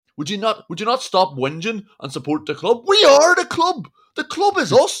Would you not stop whinging and support the club? We are the club. The club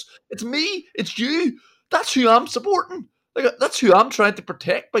is us. It's me. It's you. That's who I'm supporting. Like, that's who I'm trying to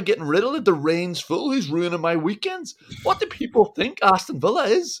protect by getting rid of it. The reins full. Who's ruining my weekends? What do people think Aston Villa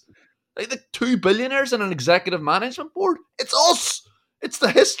is? Like the 2 billionaires and an executive management board? It's us. It's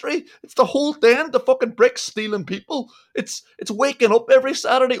the history. It's the whole thing. The fucking bricks stealing people. It's waking up every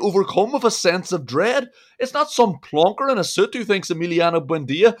Saturday overcome with a sense of dread. It's not some plonker in a suit who thinks Emiliano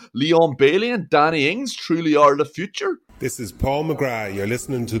Buendia, Leon Bailey and Danny Ings truly are the future. This is Paul McGrath. You're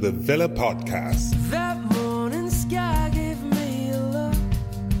listening to the Villa Podcast. That morning sky gave me a look,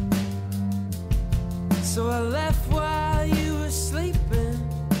 so I left while you were sleeping.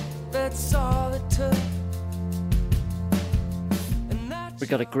 That's all it took. We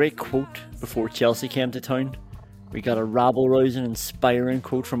got a great quote before Chelsea came to town. We got a rabble-rousing, inspiring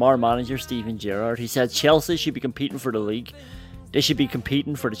quote from our manager, Steven Gerrard. He said Chelsea should be competing for the league. They should be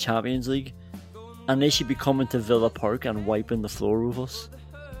competing for the Champions League. And they should be coming to Villa Park and wiping the floor with us.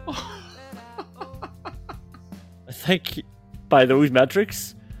 I think by those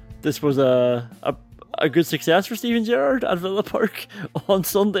metrics, this was a good success for Steven Gerrard at Villa Park on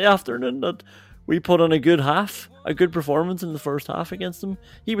Sunday afternoon. That we put on a good half, a good performance in the first half against them.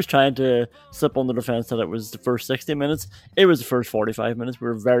 He was trying to slip under the fence that it was the first 60 minutes. It was the first 45 minutes. We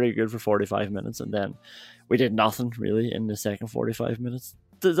were very good for 45 minutes, and then we did nothing really in the second 45 minutes.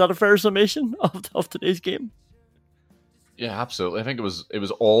 Is that a fair summation of today's game? Yeah, absolutely. I think it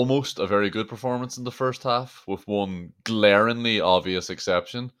was almost a very good performance in the first half, with one glaringly obvious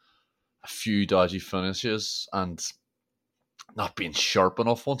exception. A few dodgy finishes and not being sharp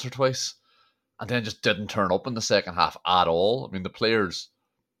enough once or twice. And then just didn't turn up in the second half at all. I mean, the players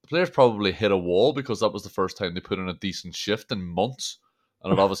probably hit a wall because that was the first time they put in a decent shift in months.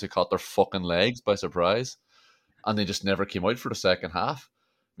 And it obviously caught their fucking legs by surprise. And they just never came out for the second half.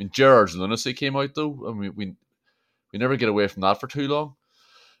 I mean, Gerrard's lunacy came out though. I mean, we never get away from that for too long.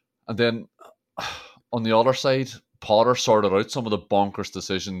 And then on the other side, Potter sorted out some of the bonkers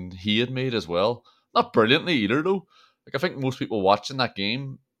decision he had made as well. Not brilliantly either though. Like, I think most people watching that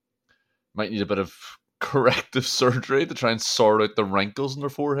game might need a bit of corrective surgery to try and sort out the wrinkles in their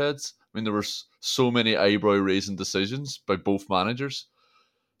foreheads. I mean, there were so many eyebrow-raising decisions by both managers.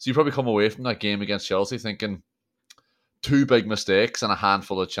 So you probably come away from that game against Chelsea thinking 2 big mistakes and a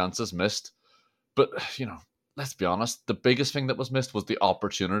handful of chances missed. But, you know, let's be honest, the biggest thing that was missed was the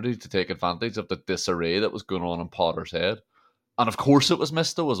opportunity to take advantage of the disarray that was going on in Potter's head. And of course it was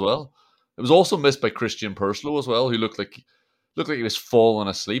missed though as well. It was also missed by Christian Perslow as well, who looked like he was falling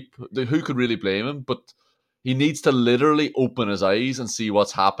asleep. Who could really blame him? But he needs to literally open his eyes and see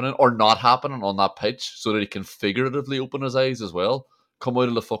what's happening or not happening on that pitch so that he can figuratively open his eyes as well. Come out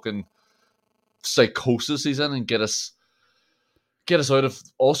of the fucking psychosis he's in and get us out of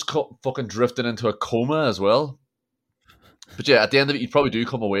us fucking drifting into a coma as well. But yeah, at the end of it, you probably do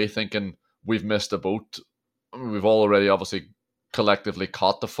come away thinking we've missed a boat. I mean, we've all already obviously collectively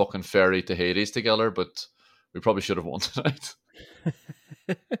caught the fucking ferry to Hades together, but we probably should have won tonight.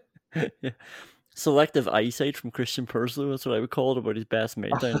 Yeah. Selective eyesight from Christian Perslow, that's what I would call it, about his best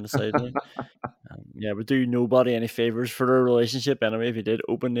mate down the sideline. Yeah, would do nobody any favours for their relationship anyway if he did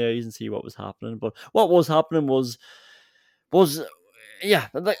open the eyes and see what was happening. But what was happening was yeah,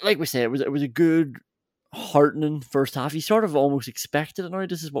 like we said, it was a good, heartening first half. You sort of almost expected it now.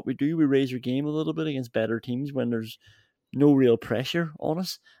 This is what we do. We raise our game a little bit against better teams when there's no real pressure on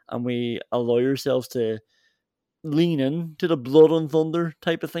us, and we allow ourselves to lean in to the blood and thunder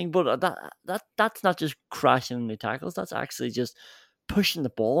type of thing. But that's not just crashing in the tackles. That's actually just pushing the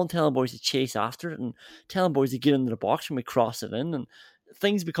ball and telling boys to chase after it and telling boys to get into the box when we cross it in, and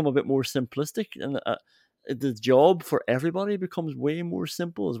things become a bit more simplistic, and the job for everybody becomes way more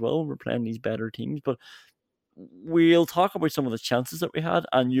simple as well when we're playing these better teams. But we'll talk about some of the chances that we had,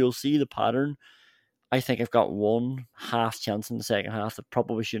 and you'll see the pattern. I think I've got one half chance in the second half that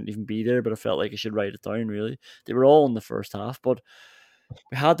probably shouldn't even be there, but I felt like I should write it down, really. They were all in the first half, but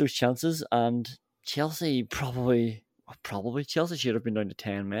we had those chances, and Chelsea Chelsea should have been down to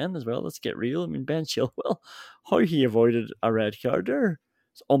 10 men as well. Let's get real. I mean, Ben Chilwell, how he avoided a red card there,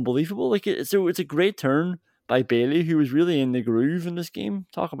 it's unbelievable. Like, so it's a great turn by Bailey, who was really in the groove in this game.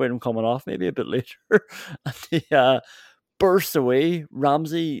 Talk about him coming off maybe a bit later. And he bursts away.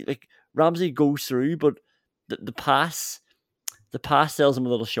 Ramsey goes through, but the pass sells him a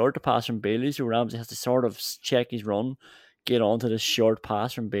little short, the pass from Bailey, so Ramsey has to sort of check his run, get onto this short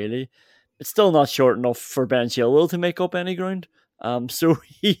pass from Bailey. It's still not short enough for Ben Chilwell to make up any ground. So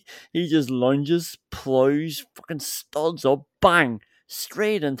he just lunges, plows, fucking studs up, bang,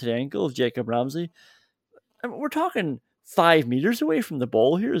 straight into the ankle of Jacob Ramsey. And we're talking 5 meters away from the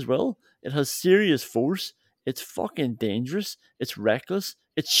ball here as well. It has serious force. It's fucking dangerous. It's reckless.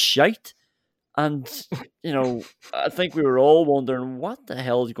 It's shite. And, I think we were all wondering what the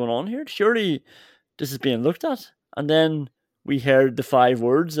hell is going on here. Surely this is being looked at. And then we heard the 5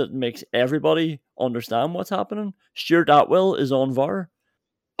 words that makes everybody understand what's happening. Stuart Atwell is on VAR.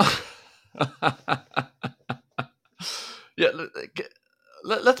 Yeah,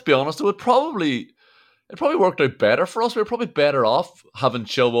 let's be honest. It probably worked out better for us. We were probably better off having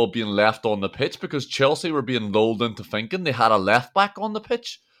Chilwell being left on the pitch because Chelsea were being lulled into thinking they had a left back on the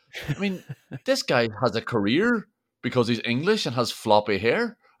pitch. I mean, this guy has a career because he's English and has floppy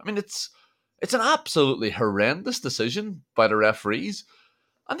hair. I mean, it's an absolutely horrendous decision by the referees.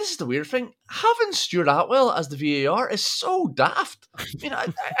 And this is the weird thing. Having Stuart Atwell as the VAR is so daft. I mean,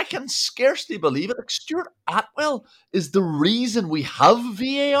 I can scarcely believe it. Like, Stuart Atwell is the reason we have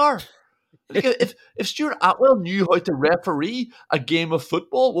VAR. Like, if Stuart Atwell knew how to referee a game of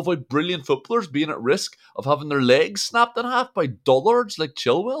football without brilliant footballers being at risk of having their legs snapped in half by dullards like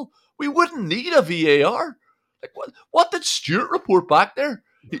Chilwell, we wouldn't need a VAR. Like, what did Stuart report back there?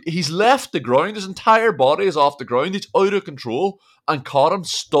 He's left the ground. His entire body is off the ground. He's out of control and caught him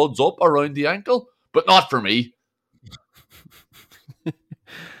studs up around the ankle. But not for me. And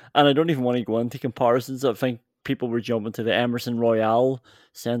I don't even want to go into comparisons. I think people were jumping to the Emerson Royale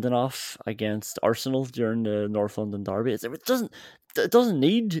sending off against Arsenal during the North London derby. It doesn't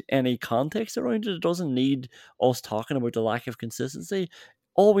need any context around it. It doesn't need us talking about the lack of consistency.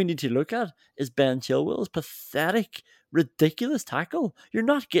 All we need to look at is Ben Chilwell's pathetic, ridiculous tackle. You're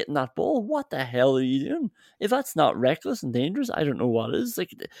not getting that ball. What the hell are you doing? If that's not reckless and dangerous, I don't know what is.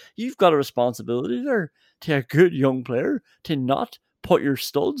 Like, you've got a responsibility there to a good young player to not put your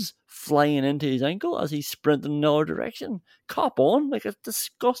studs flying into his ankle as he's sprinting in another direction. Cop on, like a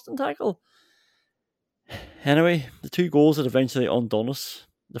disgusting tackle. Anyway, the 2 goals that eventually undone us.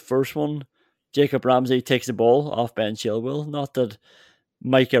 The first one, Jacob Ramsey takes the ball off Ben Chilwell. Not that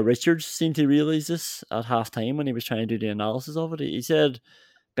Micah Richards seemed to realise this at half-time when he was trying to do the analysis of it. He said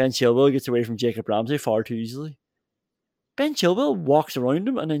Ben Chilwell gets away from Jacob Ramsey far too easily. Ben Chilwell walks around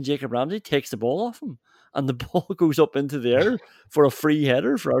him and then Jacob Ramsey takes the ball off him. And the ball goes up into the air for a free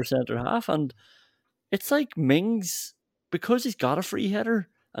header for our centre-half. And it's like Mings, because he's got a free header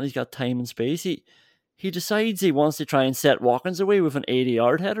and he's got time and space, he decides he wants to try and set Watkins away with an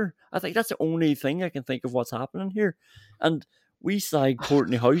 80-yard header. I think that's the only thing I can think of what's happening here. And we slag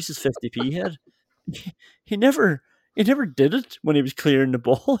Courtney House's 50p head. He never did it when he was clearing the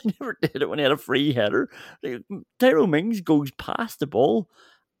ball. He never did it when he had a free header. Tyrone Mings goes past the ball,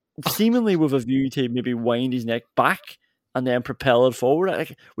 seemingly with a view to maybe wind his neck back and then propel it forward.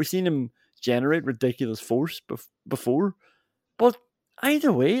 Like, we've seen him generate ridiculous force before. But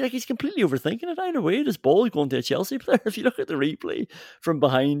either way, like, he's completely overthinking it. Either way, this ball is going to a Chelsea player. If you look at the replay from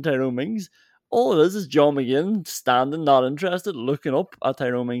behind Tyrone Mings, all it is John McGinn standing, not interested, looking up at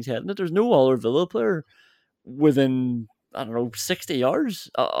Tyrone Mings heading it. There's no other Villa player within, 60 yards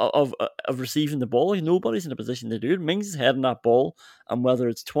of receiving the ball. Nobody's in a position to do it. Mings is heading that ball, and whether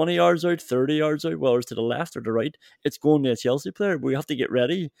it's 20 yards out, 30 yards out, whether it's to the left or the right, it's going to a Chelsea player. We have to get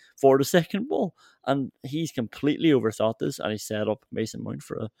ready for the second ball. And he's completely overthought this, and he set up Mason Mount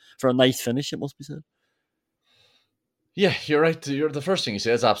for a nice finish, it must be said. Yeah, you're right. The first thing you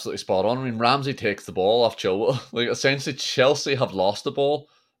say is absolutely spot on. I mean, Ramsey takes the ball off Chilwell. Like, essentially, Chelsea have lost the ball.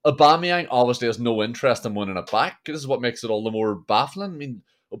 Aubameyang obviously has no interest in winning it back. This is what makes it all the more baffling. I mean,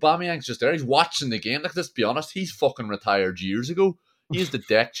 Aubameyang's just there. He's watching the game. Like, let's be honest, he's fucking retired years ago. He has the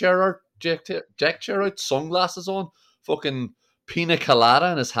deck chair out, sunglasses on, fucking pina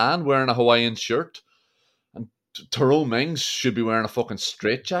colada in his hand, wearing a Hawaiian shirt. And Tyrone Mings should be wearing a fucking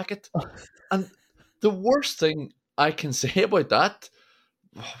straitjacket. And the worst thing I can say about that,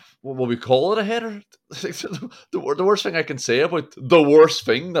 will we call it a header? The worst thing I can say about the worst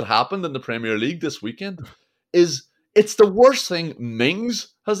thing that happened in the Premier League this weekend is it's the worst thing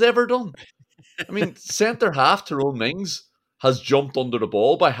Mings has ever done. I mean, centre half Tyrone Mings has jumped under the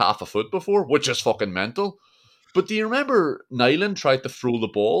ball by half a foot before, which is fucking mental. But do you remember Nyland tried to throw the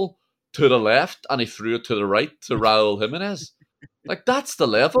ball to the left and he threw it to the right to Raul Jimenez? Like, that's the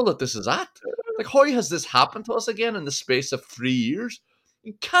level that this is at. Like, how has this happened to us again in the space of 3 years?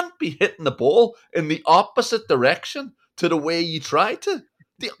 You can't be hitting the ball in the opposite direction to the way you try to.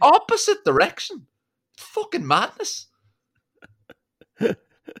 The opposite direction. Fucking madness.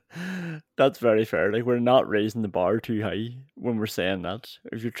 That's very fair. Like, we're not raising the bar too high when we're saying that.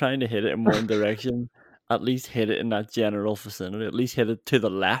 If you're trying to hit it in one direction, at least hit it in that general vicinity. At least hit it to the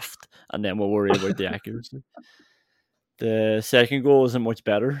left, and then we'll worry about the accuracy. The second goal isn't much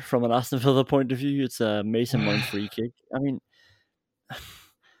better from an Aston Villa point of view. It's a Mason Mount free kick. I mean,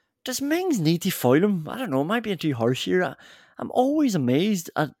 does Mings need to foul him? I don't know. Am I being too harsh here? I'm always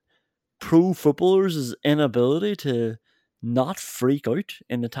amazed at pro footballers' inability to not freak out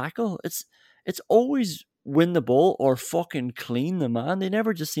in the tackle. It's always win the ball or fucking clean the man. They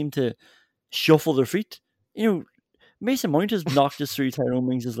never just seem to shuffle their feet. You know, Mason Mount has knocked us through Tyrone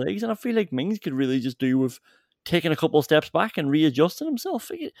Mings' legs, and I feel like Mings could really just do with taking a couple of steps back and readjusting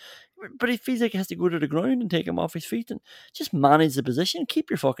himself. But he feels like he has to go to the ground and take him off his feet and just manage the position. Keep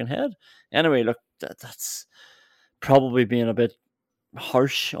your fucking head. Anyway, look, that's probably being a bit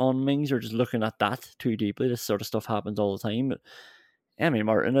harsh on Mings or just looking at that too deeply. This sort of stuff happens all the time. But Emi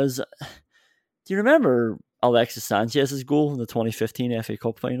Martinez, do you remember Alexis Sanchez's goal in the 2015 FA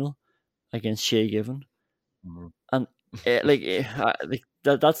Cup final against Shay Given? Mm-hmm. And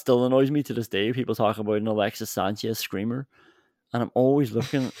that still annoys me to this day. People talk about an Alexis Sanchez screamer, and I'm always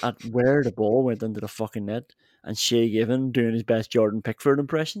looking at where the ball went into the fucking net, and Shay Given doing his best Jordan Pickford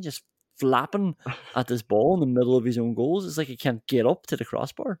impression, just flapping at this ball in the middle of his own goals. It's like he can't get up to the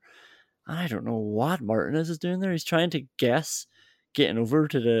crossbar. And I don't know what Martinez is doing there. He's trying to guess getting over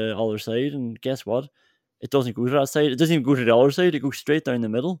to the other side, and guess what? It doesn't go to that side. It doesn't even go to the other side. It goes straight down the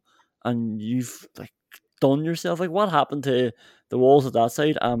middle, and you've done yourself. Like, what happened to the walls at that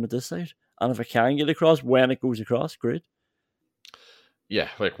side and at this side? And if I can get across when it goes across, great. Yeah,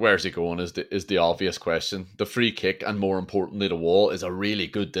 like, where's he going is the obvious question. The free kick, and more importantly, the wall, is a really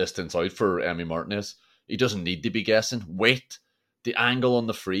good distance out for Emi Martinez. He doesn't need to be guessing. Wait, the angle on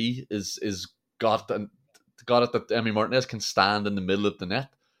the free is got it that Emi Martinez can stand in the middle of the net.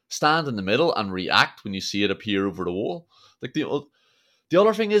 Stand in the middle and react when you see it appear over the wall. Like, the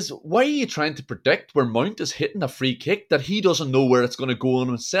other thing is, why are you trying to predict where Mount is hitting a free kick that he doesn't know where it's going to go on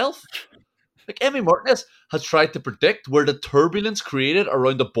himself? Like, Emi Martinez has tried to predict where the turbulence created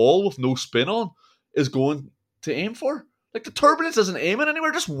around the ball with no spin on is going to aim for. Like, the turbulence isn't aiming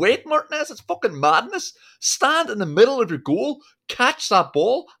anywhere. Just wait, Martinez. It's fucking madness. Stand in the middle of your goal, catch that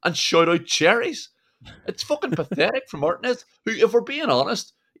ball, and shout out cherries. It's fucking pathetic for Martinez, who, if we're being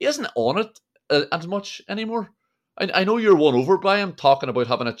honest, he isn't on it as much anymore. I know you're won over by him talking about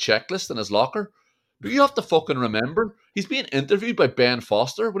having a checklist in his locker, but you have to fucking remember, he's being interviewed by Ben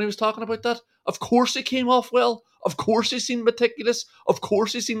Foster when he was talking about that. Of course he came off well. Of course he seemed meticulous. Of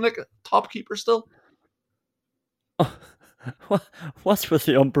course he seemed like a top keeper still. What's with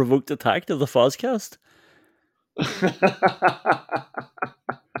the unprovoked attack to the Fozcast?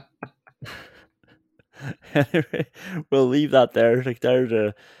 Anyway, we'll leave that there. Like,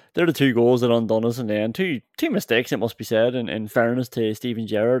 they're the two goals that undone us in the end. Two mistakes, it must be said, in fairness to Steven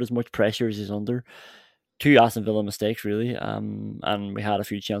Gerrard, as much pressure as he's under. Two Aston Villa mistakes, really. And we had a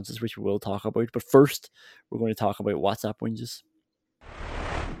few chances, which we will talk about. But first, we're going to talk about WhatsApp whinges.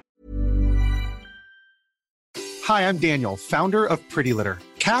 Hi, I'm Daniel, founder of Pretty Litter.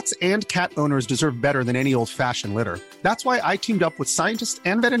 Cats and cat owners deserve better than any old-fashioned litter. That's why I teamed up with scientists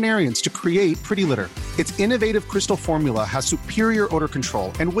and veterinarians to create Pretty Litter. Its innovative crystal formula has superior odor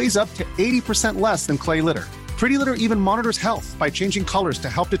control and weighs up to 80% less than clay litter. Pretty Litter even monitors health by changing colors to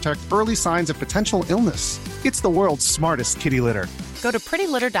help detect early signs of potential illness. It's the world's smartest kitty litter. Go to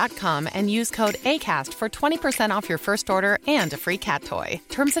prettylitter.com and use code ACAST for 20% off your first order and a free cat toy.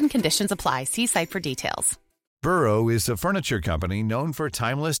 Terms and conditions apply. See site for details. Burrow is a furniture company known for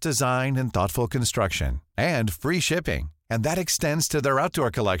timeless design and thoughtful construction, and free shipping, and that extends to their outdoor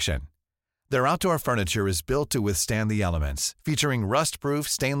collection. Their outdoor furniture is built to withstand the elements, featuring rust-proof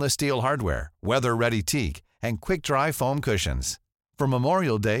stainless steel hardware, weather-ready teak, and quick-dry foam cushions. For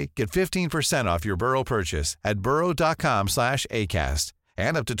Memorial Day, get 15% off your Burrow purchase at burrow.com/ACAST,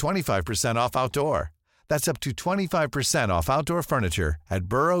 and up to 25% off outdoor. That's up to 25% off outdoor furniture at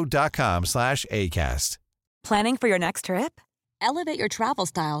burrow.com/ACAST. Planning for your next trip? Elevate your travel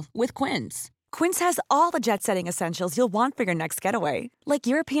style with Quince. Quince has all the jet-setting essentials you'll want for your next getaway, like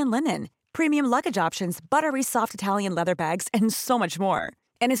European linen, premium luggage options, buttery soft Italian leather bags, and so much more.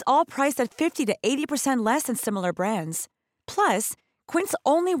 And is all priced at 50 to 80% less than similar brands. Plus, Quince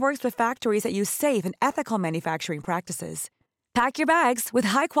only works with factories that use safe and ethical manufacturing practices. Pack your bags with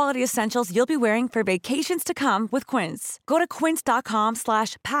high-quality essentials you'll be wearing for vacations to come with Quince. Go to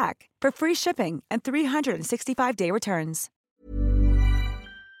quince.com/pack for free shipping and 365-day returns.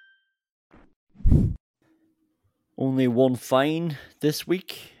 Only one fine this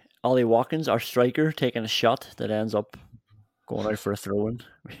week. Ollie Watkins, our striker, taking a shot that ends up going out for a throw-in.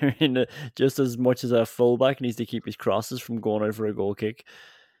 I mean, just as much as a fullback needs to keep his crosses from going out for a goal kick.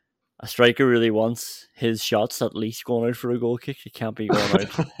 a striker really wants his shots at least going out for a goal kick. It can't be going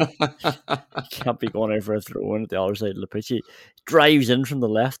out. Can't be going out for a throw in at the other side of the pitch. He drives in from the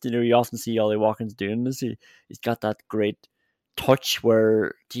left. You often see Ollie Watkins doing this. He's got that great touch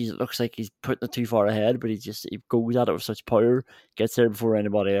where it looks like he's putting it too far ahead, but he goes at it with such power, gets there before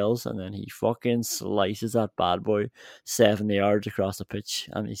anybody else, and then he fucking slices that bad boy 70 yards across the pitch.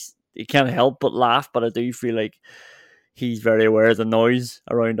 And he can't help but laugh, but I do feel like he's very aware of the noise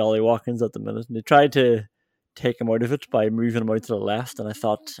around Ollie Watkins at the minute. And they tried to take him out of it by moving him out to the left, and I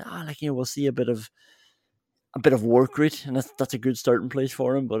thought, we'll see a bit of work rate, and that's a good starting place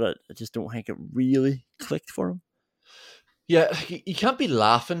for him, but I just don't think it really clicked for him. Yeah, you can't be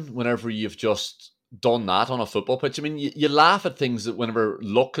laughing whenever you've just done that on a football pitch. I mean, you laugh at things that whenever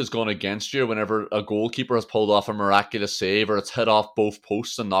luck has gone against you, whenever a goalkeeper has pulled off a miraculous save or it's hit off both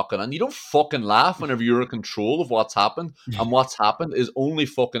posts and knocking, and you don't fucking laugh whenever you're in control of what's happened, and what's happened is only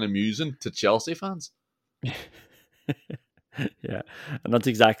fucking amusing to Chelsea fans. Yeah, and that's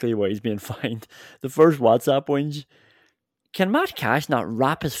exactly why he's being fined. The first WhatsApp whinge, can Matt Cash not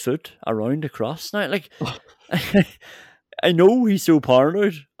wrap his foot around the cross now? Like, I know he's so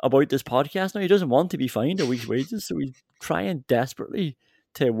paranoid about this podcast now. He doesn't want to be fined a week's wages, so he's trying desperately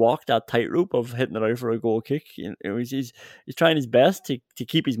to walk that tightrope of hitting it out for a goal kick. He's trying his best to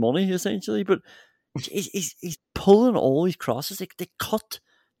keep his money, essentially, but he's pulling all these crosses. They cut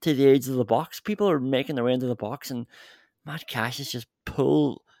to the edge of the box. People are making their way into the box, and Matt Cash is just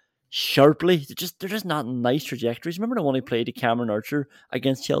pull sharply. They're just not nice trajectories. Remember the one he played to Cameron Archer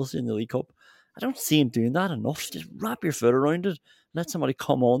against Chelsea in the League Cup? I don't see him doing that enough. Just wrap your foot around it, let somebody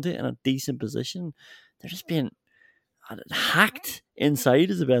come onto it in a decent position. They're just being hacked inside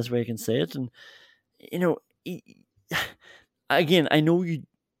is the best way I can say it. And, again, I know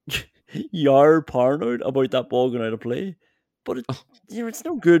you are paranoid about that ball going out of play, but it's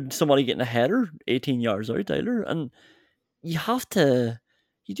no good somebody getting a header 18 yards out, Tyler. And you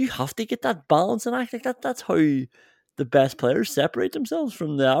do have to get that balance and act like that. That's how the best players separate themselves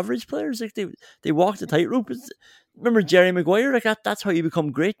from the average players. Like they walk the tightrope. Remember Jerry Maguire? Like that's how you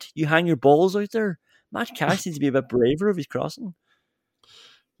become great. You hang your balls out there. Matt Cash needs to be a bit braver if he's crossing. He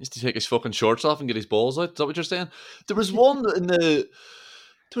needs to take his fucking shorts off and get his balls out. Is that what you're saying? There was one in the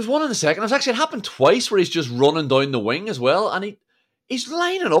second. It happened twice where he's just running down the wing as well, and he's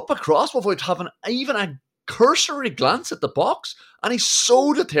lining up across without having even a cursory glance at the box, and he's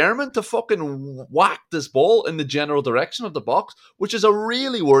so determined to fucking whack this ball in the general direction of the box, which is a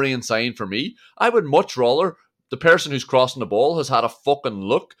really worrying sign for me. I would much rather the person who's crossing the ball has had a fucking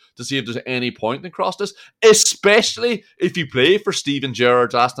look to see if there's any point in cross this, especially if you play for Steven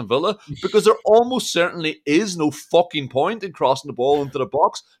Gerrard's Aston Villa, because there almost certainly is no fucking point in crossing the ball into the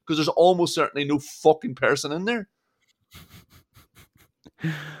box, because there's almost certainly no fucking person in there.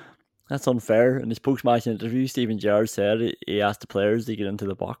 That's unfair. In his post-match interview, Steven Gerrard said he asked the players to get into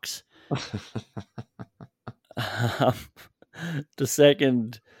the box. The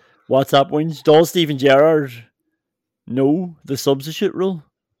second WhatsApp wins. Does Steven Gerrard know the substitute rule?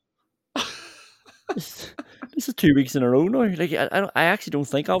 This is 2 weeks in a row now. Like I actually don't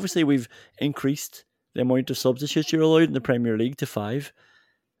think. Obviously, we've increased the amount of substitutes you're allowed in the Premier League to 5.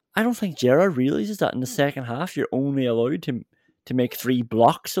 I don't think Gerrard realises that in the second half you're only allowed to make 3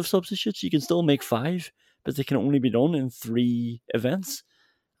 blocks of substitutes. You can still make 5, but they can only be done in 3 events.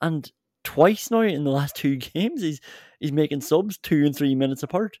 And twice now in the last 2 games, he's making subs 2 and 3 minutes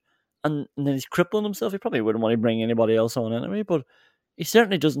apart. And then he's crippling himself. He probably wouldn't want to bring anybody else on anyway, but he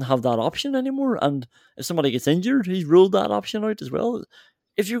certainly doesn't have that option anymore. And if somebody gets injured, he's ruled that option out as well.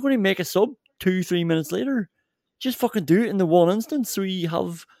 If you're going to make a sub 2-3 minutes later, just fucking do it in the one instance so you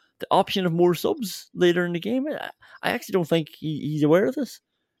have the option of more subs later in the game. I actually don't think he's aware of this.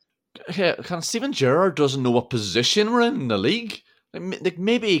 Yeah, Steven Gerrard doesn't know what position we're in the league. Like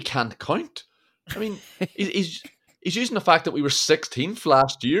maybe he can't count. I mean, he's using the fact that we were 16th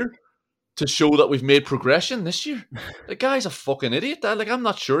last year to show that we've made progression this year. The guy's a fucking idiot. I'm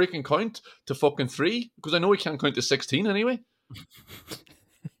not sure he can count to fucking 3, because I know he can't count to 16 anyway.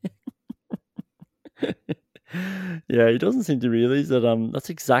 Yeah, he doesn't seem to realise that that's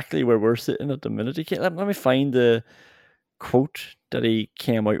exactly where we're sitting at the minute. Let me find the quote that he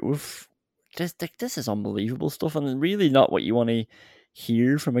came out with. This is unbelievable stuff, and really not what you want to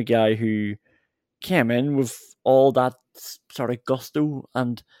hear from a guy who came in with all that sort of gusto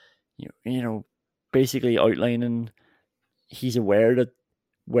and basically outlining he's aware that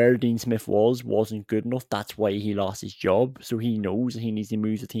where Dean Smith wasn't good enough. That's why he lost his job. So he knows that he needs to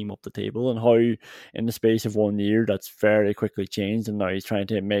move the team up the table, and how in the space of 1 year that's very quickly changed, and now he's trying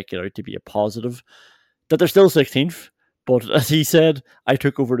to make it out to be a positive. That they're still 16th, But as he said, I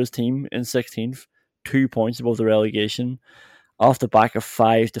took over this team in 16th, 2 points above the relegation, off the back of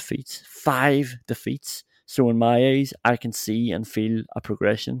 5 defeats. 5 defeats. So in my eyes, I can see and feel a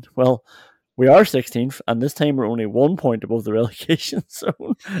progression. Well, we are 16th, and this time we're only 1 point above the relegation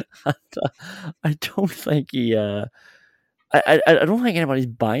zone. And, I don't think I don't think anybody's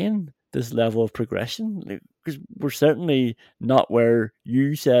buying this level of progression, because we're certainly not where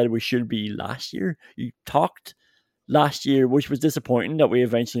you said we should be last year. You talked last year, which was disappointing that we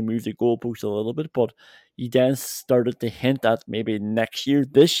eventually moved the goalpost a little bit, but you then started to hint that maybe next year,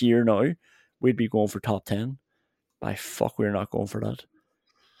 this year now, we'd be going for top 10. By fuck, we're not going for that.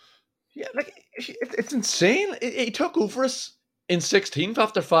 Yeah, like, it's insane. He took over us in 16th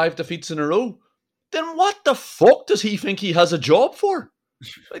after 5 defeats in a row. Then what the fuck does he think he has a job for?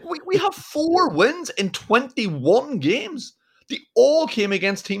 Like, we have 4 wins in 21 games. They all came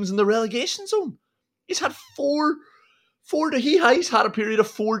against teams in the relegation zone. He's had he's had a period of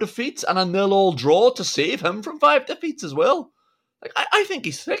 4 defeats and a 0-0 draw to save him from 5 defeats as well. Like, I think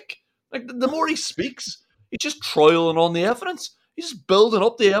he's thick. Like, the more he speaks, he's just trialing on the evidence. He's just building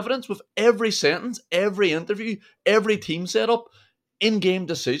up the evidence with every sentence, every interview, every team setup, in-game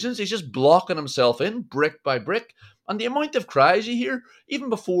decisions. He's just blocking himself in brick by brick. And the amount of cries you hear, even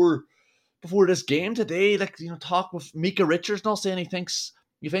before this game today, like, you know, talk with Micah Richards not saying he thinks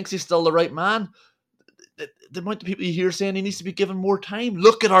he's still the right man. The amount of people you hear saying he needs to be given more time.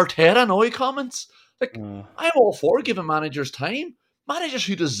 Look at Arteta now comments. Like, I'm all for giving managers time. Managers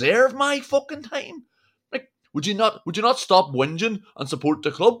who deserve my fucking time. Like, would you not stop whinging and support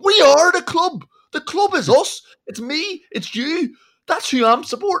the club? We are the club. The club is us. It's me. It's you. That's who I'm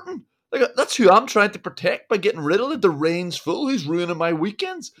supporting. Like, that's who I'm trying to protect by getting rid of the reins fool who's ruining my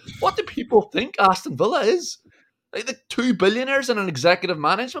weekends. What do people think Aston Villa is? Like, the 2 billionaires and an executive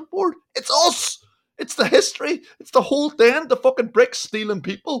management board? It's us. It's the history. It's the whole thing. The fucking bricks stealing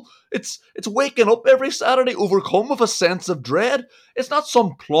people. It's waking up every Saturday overcome with a sense of dread. It's not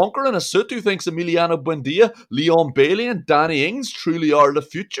some plonker in a suit who thinks Emiliano Buendia, Leon Bailey and Danny Ings truly are the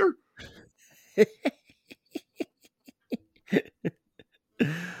future.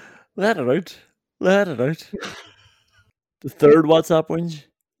 Let it out. Let it out. The third WhatsApp whinge.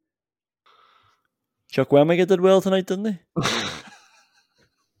 Chukwuemeka did well tonight, didn't he?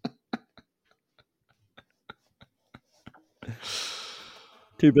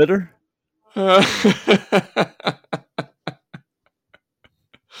 Too bitter? Yeah,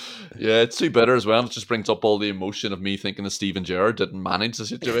 it's too bitter as well. It just brings up all the emotion of me thinking that Steven Gerrard didn't manage the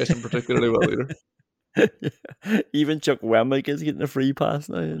situation particularly well either. Even Chukwuemeka is getting a free pass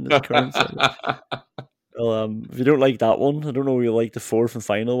now in this current setup. Well, if you don't like that one, I don't know if you like the fourth and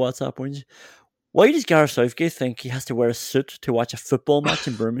final WhatsApp ones. Why does Gareth Southgate think he has to wear a suit to watch a football match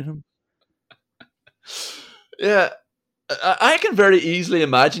in Birmingham? Yeah, I can very easily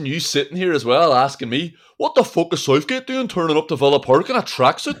imagine you sitting here as well asking me, what the fuck is Southgate doing turning up to Villa Park in a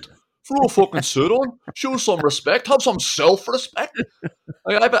tracksuit? Throw a fucking suit on, show some respect, have some self-respect.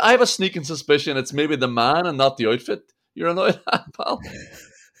 Like, I have a sneaking suspicion it's maybe the man and not the outfit you're annoyed at, pal.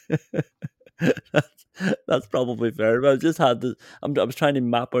 That's probably fair. But I just had this. I was trying to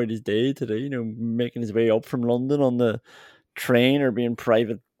map out his day today. You know, making his way up from London on the train or being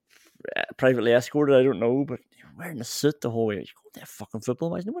privately escorted. I don't know, but wearing a suit the whole way. You go to a fucking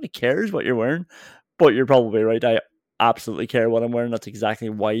football match. Nobody cares what you're wearing. But you're probably right. I absolutely care what I'm wearing. That's exactly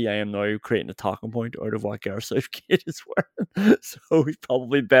why I am now creating a talking point out of what Gareth Southgate is wearing. So he's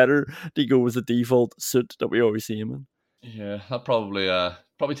probably better to go with the default suit that we always see him in. Yeah, that probably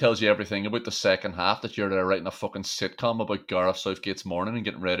tells you everything about the second half, that you're there writing a fucking sitcom about Gareth Southgate's morning and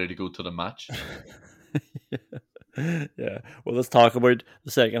getting ready to go to the match. Yeah. Well, let's talk about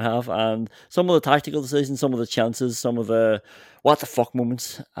the second half and some of the tactical decisions, some of the chances, some of the what the fuck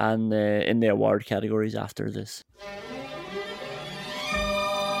moments, and in the award categories after this.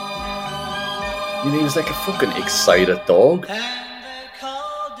 You mean it's like a fucking excited dog?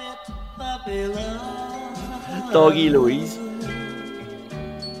 Doggy Louise.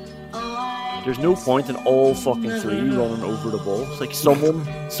 There's no point in all fucking three running over the ball. It's like someone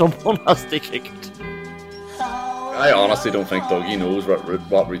has to kick it. I honestly don't think Dougie knows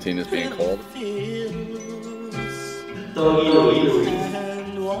what routine is being called. You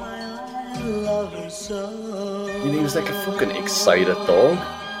mean it's like a fucking excited dog?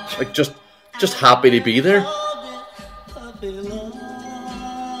 Like just happy to be there.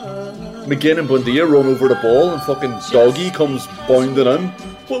 McGinn and Buendia run over the ball and fucking Doggy comes bounding in.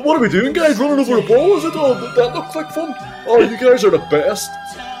 What are we doing, guys? Running over the ball? Is it? Oh, that looks like fun. Oh, you guys are the best.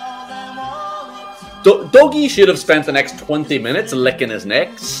 Dougie should have spent the next 20 minutes licking his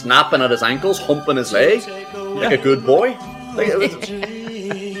neck, snapping at his ankles, humping his leg. like a good boy. Like it was,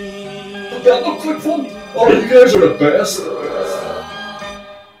 That looked like fun. Oh, you guys are the best.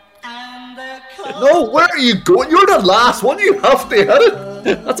 No, where are you going? You're the last one. You have to hit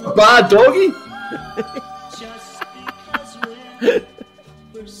it. That's a bad doggy.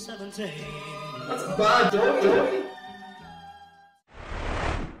 That's a bad doggy.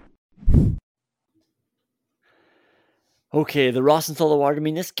 Okay, the Rosenthal Award. I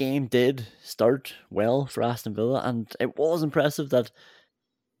mean, this game did start well for Aston Villa, and it was impressive that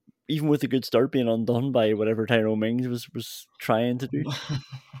even with a good start being undone by whatever Tyrone Mings was trying to do,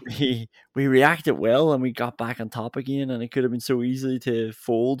 we reacted well and we got back on top again. And it could have been so easy to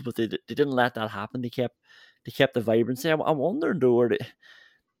fold, but they didn't let that happen. They kept the vibrancy. I'm wondering though,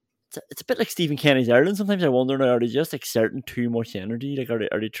 it's a bit like Stephen Kenny's Ireland. Sometimes I wonder now, are they just exerting too much energy? Like,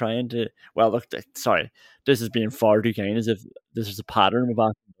 are they trying to? Well, look, sorry, this is being far too kind. As if this is a pattern of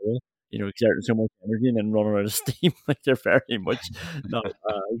Aston Villa, exerting so much energy and then running out of steam. Like they're very much not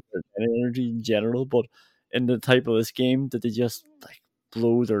exerting any energy in general. But in the type of this game, that they just like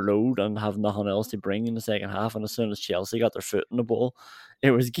blow their load and have nothing else to bring in the second half. And as soon as Chelsea got their foot in the ball,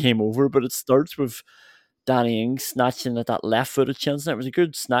 it was game over. But it starts with Danny Ings snatching at that left-footed chance. And it was a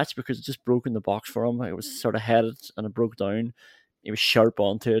good snatch because it just broke in the box for him. It was sort of headed and it broke down. He was sharp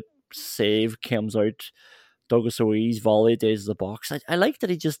onto it. Save comes out. Douglas Luiz volley dazes the box. I like that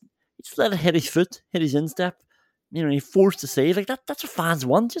he just let it hit his foot, hit his instep. He forced the save. Like that's what fans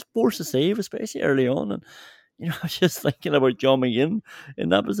want. Just force the save, especially early on. And I was just thinking about John McGinn in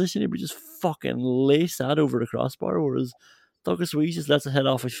that position. He would just fucking lace that over the crossbar, whereas Douglas Luiz just lets it hit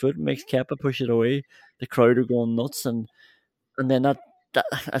off his foot and makes Kepa push it away. The crowd are going nuts, and then that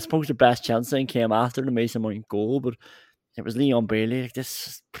I suppose the best chance then came after the Mason Mount goal, but it was Leon Bailey. Like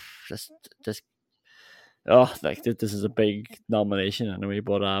this is a big nomination anyway.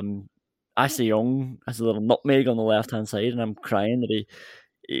 But Ashley Young has a little nutmeg on the left hand side, and I'm crying that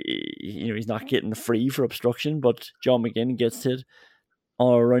he's not getting the free for obstruction, but John McGinn gets it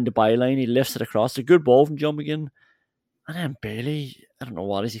all around the byline. He lifts it across. A good ball from John McGinn. And then Bailey, I don't know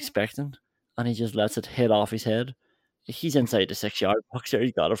what he's expecting, and he just lets it hit off his head. He's inside the 6-yard box there.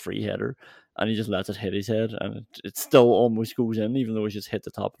 He's got a free header, and he just lets it hit his head, and it still almost goes in, even though it just hit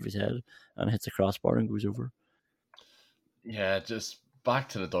the top of his head and hits the crossbar and goes over. Yeah, just back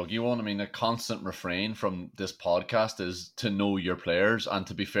to the Dougie one. I mean, a constant refrain from this podcast is to know your players, and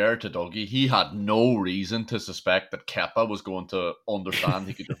to be fair to Dougie, he had no reason to suspect that Kepa was going to understand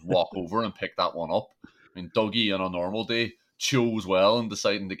he could just walk over and pick that one up. I mean, Dougie on a normal day chose well in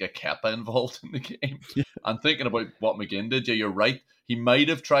deciding to get Kepa involved in the game. Yeah. And thinking about what McGinn did, yeah, you're right. He might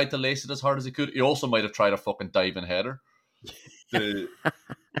have tried to lace it as hard as he could. He also might have tried a fucking diving header. The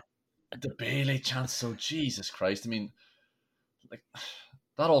Bailey chance, so Jesus Christ. I mean, like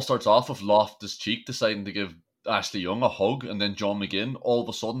that all starts off with Loftus-Cheek deciding to give Ashley Young a hug, and then John McGinn all of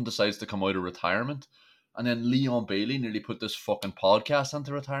a sudden decides to come out of retirement. And then Leon Bailey nearly put this fucking podcast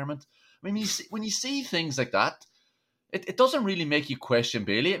into retirement. I mean, when you see things like that, it doesn't really make you question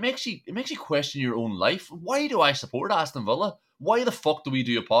Bailey. It makes you question your own life. Why do I support Aston Villa? Why the fuck do we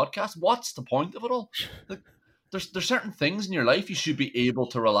do a podcast? What's the point of it all? Like, there's certain things in your life you should be able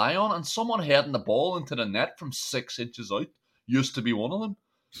to rely on, and someone heading the ball into the net from 6 inches out used to be one of them.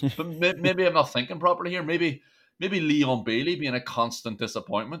 But maybe I'm not thinking properly here. Maybe Leon Bailey being a constant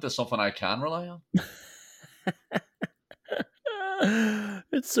disappointment is something I can rely on.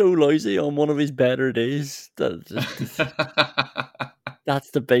 It's so lousy on one of his better days. That's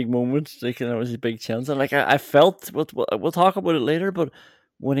the big moment. Like, that was a big chance. And like I felt, we'll talk about it later, but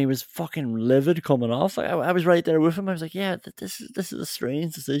when he was fucking livid coming off, I was right there with him. I was like, yeah, this is a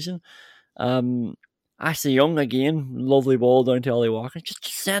strange decision. Ashley Young again, lovely ball down to Ollie Watkins.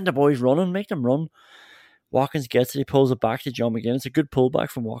 Just send the boys running, make them run. Watkins gets it, he pulls it back to John McGinn. It's a good pullback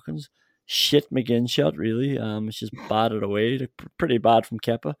from Watkins. Shit McGinn shot, really. It's just batted away. Like, pretty bad from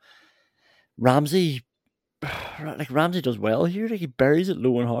Kepa. Ramsey does well here. Like, he buries it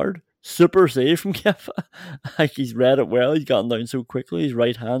low and hard. Super save from Kepa. Like, he's read it well. He's gotten down so quickly. His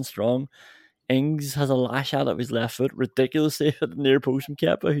right hand strong. Ings has a lash out of his left foot. Ridiculous save at the near post from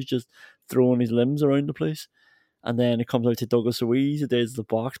Kepa, who's just throwing his limbs around the place. And then it comes out to Douglas Luiz. It does the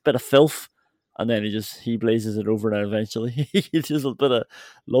box. Bit of filth. And then he blazes it over, and eventually he does a bit of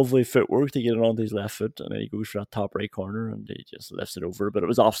lovely footwork to get it onto his left foot, and then he goes for that top right corner and he just lifts it over. But it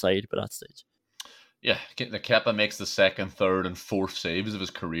was offside by that stage. Yeah, the Kepa makes the second, third, and fourth saves of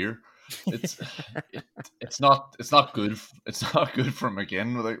his career. It's not good. It's not good for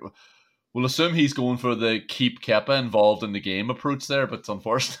McGinn. We'll assume he's going for the keep Kepa involved in the game approach there, but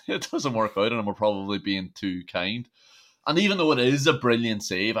unfortunately it doesn't work out, and we're probably being too kind. And even though it is a brilliant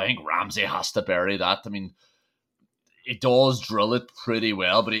save, I think Ramsey has to bury that. I mean, he does drill it pretty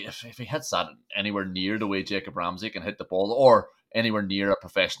well, but if he hits that anywhere near the way Jacob Ramsey can hit the ball, or anywhere near a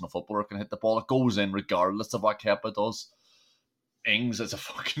professional footballer can hit the ball, it goes in regardless of what Kepa does. Ings, it's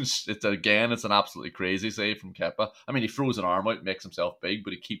an absolutely crazy save from Kepa. I mean, he throws an arm out, makes himself big,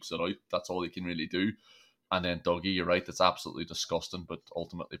 but he keeps it out. That's all he can really do. And then Dougie, you're right, it's absolutely disgusting, but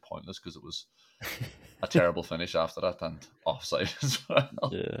ultimately pointless because it was a terrible finish after that and offside as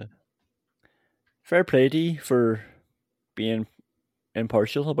well. Yeah. Fair play to you for being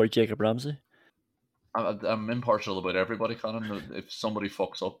impartial about Jacob Ramsey. I'm impartial about everybody, Conan. If somebody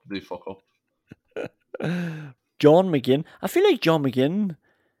fucks up, they fuck up. John McGinn. I feel like John McGinn.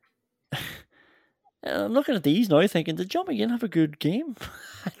 I'm looking at these now thinking, did John McGinn have a good game?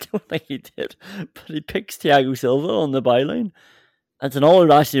 I don't think he did. But he picks Thiago Silva on the byline. And it's an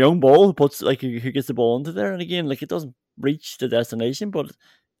all Ashley Young ball who puts who gets the ball into there. And again, it doesn't reach the destination, but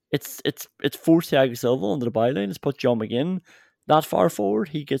it's forced Thiago Silva onto the byline. It's put John McGinn that far forward.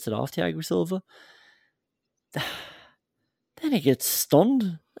 He gets it off Thiago Silva. Then he gets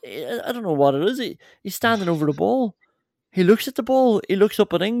stunned. I don't know what it is. He's standing over the ball. He looks at the ball. He looks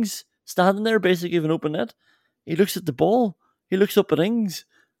up at Ings, standing there basically with an open net. He looks at the ball. He looks up at Ings.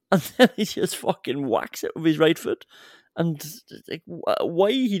 And then he just fucking whacks it with his right foot. And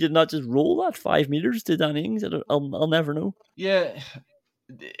why he did not just roll that 5 meters to Danny Ings, I'll never know. Yeah,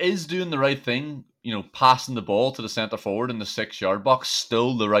 is doing the right thing, passing the ball to the centre forward in the 6-yard box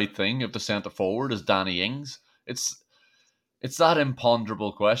still the right thing if the centre forward is Danny Ings? It's that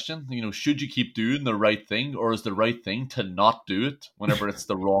imponderable question. Should you keep doing the right thing, or is the right thing to not do it whenever it's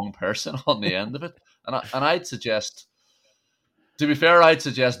the wrong person on the end of it? And I'd suggest, to be fair,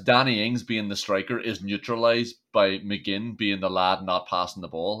 Danny Ings being the striker is neutralised by McGinn being the lad not passing the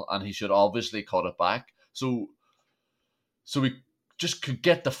ball, and he should obviously cut it back. So we just could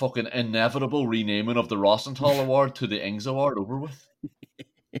get the fucking inevitable renaming of the Rosenthal Award to the Ings Award over with.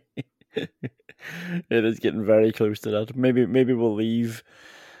 It is getting very close to that. Maybe we'll leave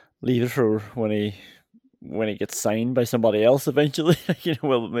it for when he gets signed by somebody else eventually.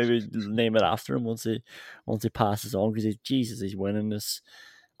 We'll maybe name it after him once he passes on, because he's winning this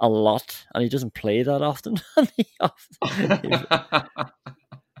a lot and he doesn't play that often.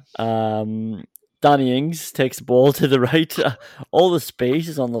 Danny Ings takes the ball to the right. All the space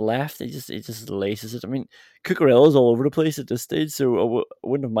is on the left. He just laces it. I mean, Cucurella's all over the place at this stage, so I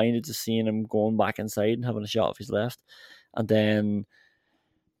wouldn't have minded just seeing him going back inside and having a shot off his left. And then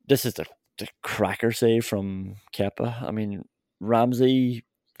this is the cracker save from Kepa. I mean, Ramsey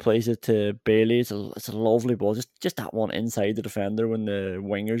plays it to Bailey. It's a lovely ball. Just that one inside the defender when the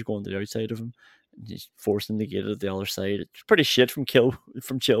winger's going to the outside of him. He's forcing to get it at the other side. It's pretty shit from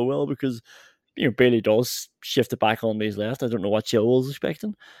Chilwell, because Bailey does shift it back on his left. I don't know what Chilwell's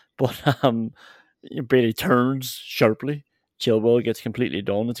expecting, but Bailey turns sharply. Chilwell gets completely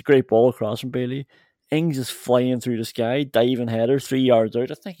done. It's a great ball across from Bailey. Ings is flying through the sky, diving header, 3 yards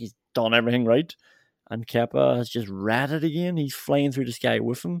out. I think he's done everything right. And Kepa has just ratted again. He's flying through the sky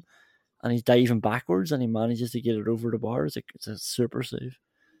with him, and he's diving backwards, and he manages to get it over the bar. It's a super save.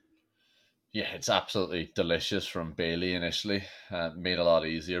 Yeah, it's absolutely delicious from Bailey initially. Made a lot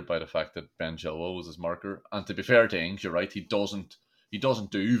easier by the fact that Ben Chilwell was his marker. And to be fair to Ings, you're right, he doesn't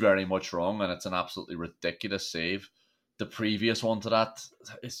do very much wrong, and it's an absolutely ridiculous save. The previous one to that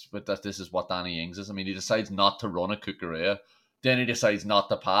is this is what Danny Ings is. I mean, he decides not to run a Cucurella. Then he decides not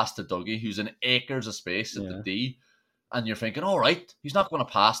to pass to Dougie, who's in acres of space at the D. And you're thinking, all right, he's not going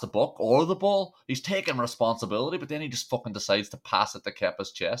to pass the buck or the ball. He's taking responsibility, but then he just fucking decides to pass it to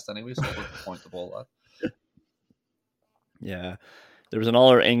Kepa's chest anyway, so we'll point the ball at. Yeah. There was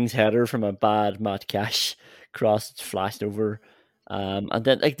another Ings header from a bad Matt Cash cross that's flashed over. And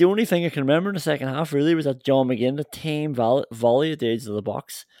then, the only thing I can remember in the second half really was that John McGinn, the tame volley at the edge of the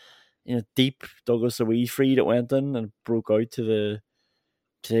box. Deep Douglas Luiz free that went in and broke out to the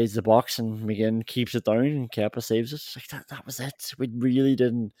edge of the box, and McGinn keeps it down and Kepa saves it. That was it. We really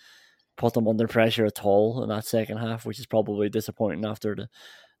didn't put them under pressure at all in that second half, which is probably disappointing after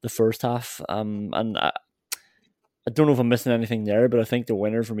the first half. And I don't know if I'm missing anything there, but I think the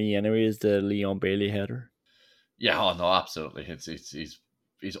winner for me anyway is the Leon Bailey header. Yeah, oh no, absolutely.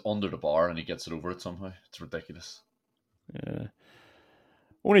 He's under the bar and he gets it over it somehow. It's ridiculous. Yeah.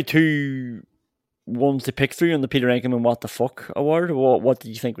 Only two ones to pick through on the Peter Enkelman What the Fuck award. What did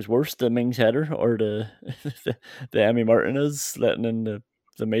you think was worse, the Mings header or the Emi Martinez letting in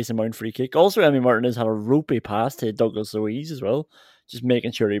the Mason Mount free kick? Also, Emi Martinez had a ropey pass to Douglas Luiz as well, just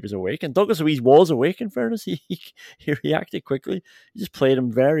making sure he was awake. And Douglas Luiz was awake, in fairness. He reacted quickly. He just played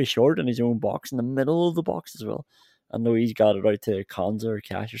him very short in his own box, in the middle of the box as well. And Luiz got it out to Konza or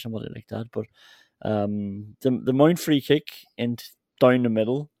Cash or somebody like that. But The Mount free kick and down the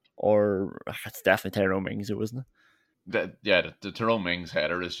middle, or it's definitely Tyrone Mings, it wasn't it? The Tyrone Mings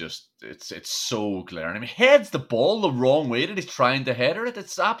header is just it's so glaring. I mean, heads the ball the wrong way that he's trying to header it.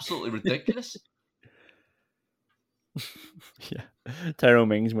 It's absolutely ridiculous. Yeah, Tyrone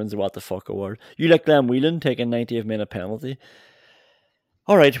Mings wins the what the fuck award. You like Glenn Whelan taking 90th minute penalty.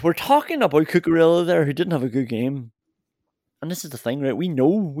 All right, we're talking about Cucurella there, who didn't have a good game, and this is the thing, right? We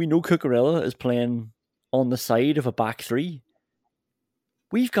know Cucurella is playing on the side of a back three.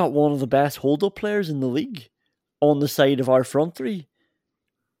 We've got one of the best hold-up players in the league on the side of our front three.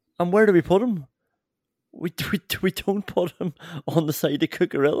 And where do we put him? We don't put him on the side of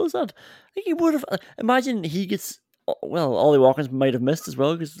Cucurella's at. Like he would have. Imagine he gets. Well, Ollie Watkins might have missed as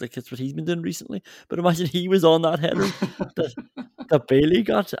well because like that's what he's been doing recently. But imagine he was on that header that Bailey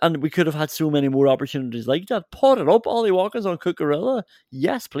got, and we could have had so many more opportunities like that. Pot it up, Ollie Watkins on Cucurella.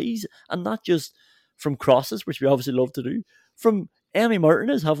 Yes, please, and not just from crosses, which we obviously love to do. From Emi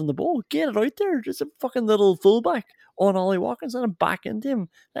Martinez having the ball, get it out there. Just a fucking little fullback on Ollie Watkins and back into him.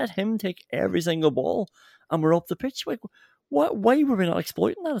 Let him take every single ball, and we're up the pitch. Like, why were we not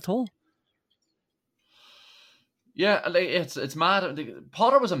exploiting that at all? Yeah, like it's mad.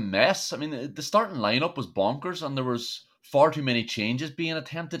 Potter was a mess. I mean, the starting lineup was bonkers, and there was far too many changes being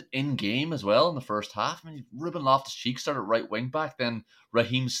attempted in game as well in the first half. I mean, Ruben Loftus-Cheek started right wing back, then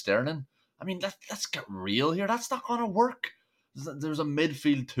Raheem Sterling. I mean, let's get real here. That's not going to work. There's a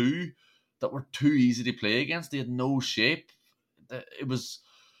midfield two that were too easy to play against. They had no shape. It was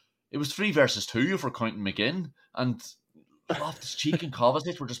 3 versus 2 if we're counting McGinn, and Loftus-Cheek and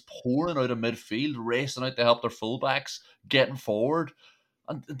Kovacic were just pouring out of midfield, racing out to help their fullbacks, getting forward,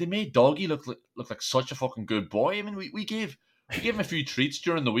 and they made Doggy look like such a fucking good boy. I mean, we gave him a few treats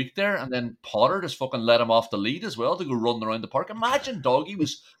during the week there, and then Potter just fucking let him off the lead as well to go running around the park. Imagine Doggy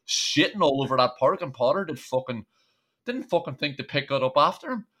was shitting all over that park, and Potter didn't fucking think to pick it up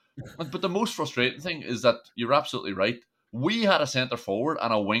after him. But the most frustrating thing is that you're absolutely right. We had a centre forward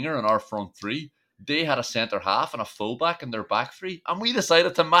and a winger in our front three. They had a centre half and a fullback in their back three, and we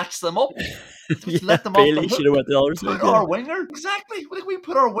decided to match them up. Let them Bailey off the should have went the other hook. side. Put our winger, exactly. We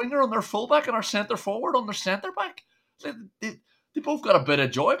put our winger on their fullback and our centre forward on their centre back. They both got a bit of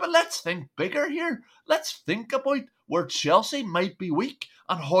joy, but let's think bigger here. Let's think about where Chelsea might be weak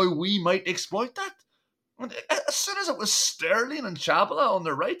and how we might exploit that. As soon as it was Sterling and Chabala on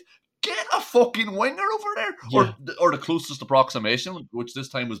the right, get a fucking winger over there, Yeah. or the closest approximation, which this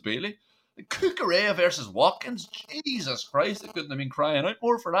time was Bailey. Cucurella versus Watkins, Jesus Christ, they couldn't have been crying out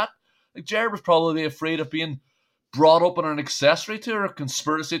more for that. Like Gerrard was probably afraid of being brought up on an accessory to a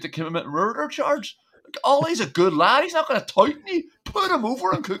conspiracy to commit murder charge. Like, Ollie's a good lad, he's not going to tighten you. Put him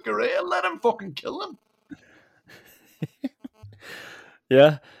over on Cucurella, let him fucking kill him.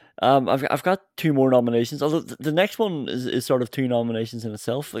 Yeah. I've got 2 more nominations. Although the next one is sort of 2 nominations in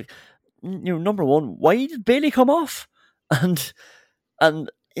itself. Like, number one, why did Bailey come off? And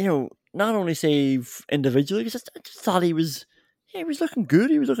not only save individually, because I just thought he was looking good.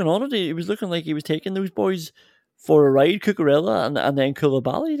 He was looking on it. He was looking like he was taking those boys for a ride, Cucurella and then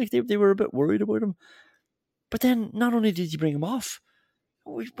Koulibaly. Like they were a bit worried about him. But then not only did you bring him off,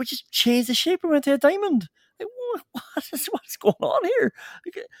 we just changed the shape. We went to a diamond. Like, what's going on here?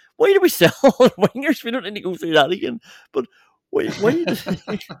 Like, why do we sell wingers? We don't need to go through that again. But why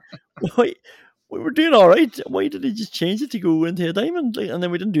we were doing all right. Why did they just change it to go into a diamond? Like, and then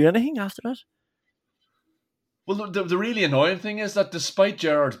we didn't do anything after that? Well, the really annoying thing is that despite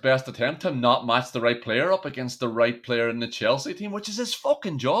Gerrard's best attempt to not match the right player up against the right player in the Chelsea team, which is his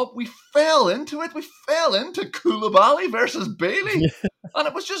fucking job, we fell into it. We fell into Koulibaly versus Bailey. And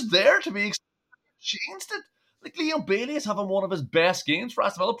it was just there to be changed it. Like Leon Bailey is having one of his best games for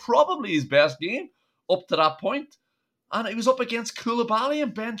Aston Villa, probably his best game up to that point. And he was up against Koulibaly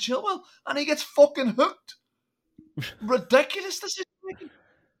and Ben Chilwell, and he gets fucking hooked. Ridiculous decision making.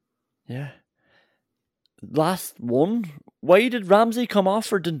 Yeah. Last one. Why did Ramsey come off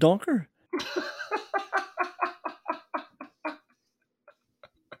for Dendoncker?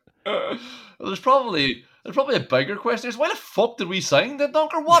 There's probably a bigger question. Is why the fuck did we sign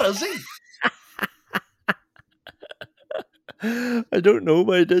Dendoncker? What is he? I don't know,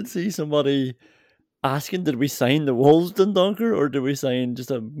 but I did see somebody asking, did we sign the Wolves Dendoncker or did we sign just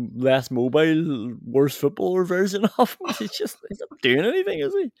a less mobile, worse footballer version of him? He's not doing anything,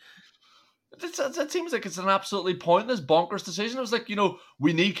 is he? It seems like it's an absolutely pointless, bonkers decision. It was like,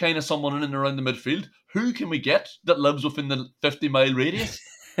 we need kind of someone in and around the midfield. Who can we get that lives within the 50-mile radius?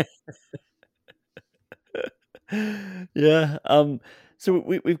 Yeah. So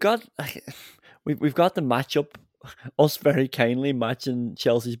we've got the matchup us very kindly matching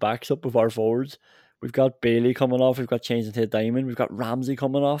Chelsea's backs up with our forwards. We've got Bailey coming off, we've got Changing to a Diamond, we've got Ramsey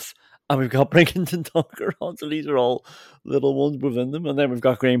coming off, and we've got Brinkington Dunker on. So these are all little ones within them. And then we've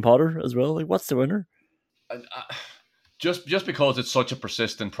got Graham Potter as well. Like, what's the winner? Just because it's such a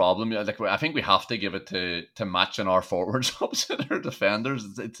persistent problem, like I think we have to give it to matching our forwards opposite our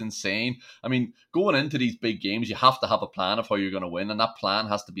defenders. It's insane. I mean, going into these big games, you have to have a plan of how you're going to win, and that plan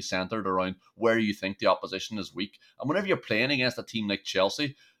has to be centered around where you think the opposition is weak. And whenever you're playing against a team like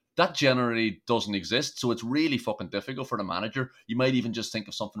Chelsea, that generally doesn't exist. So it's really fucking difficult for the manager. You might even just think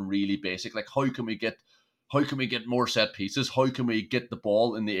of something really basic, like how can we get more set pieces? How can we get the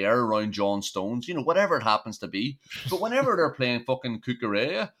ball in the air around John Stones? You know, whatever it happens to be. But whenever they're playing fucking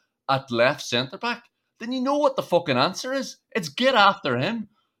Cucurella at left centre-back, then you know what the fucking answer is. It's get after him.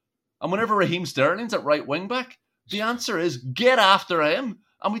 And whenever Raheem Sterling's at right wing-back, the answer is get after him.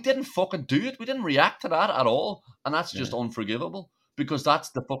 And we didn't fucking do it. We didn't react to that at all. And that's just unforgivable. Because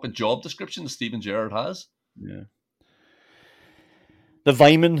that's the fucking job description that Steven Gerrard has. Yeah. The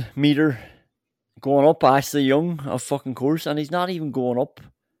Vyman meter going up, Ashley Young, of fucking course, and he's not even going up.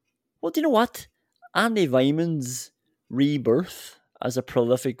 Well, do you know what? Andy Vyman's rebirth as a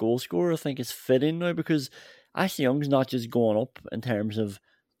prolific goal scorer, I think, is fitting now, because Ashley Young's not just going up in terms of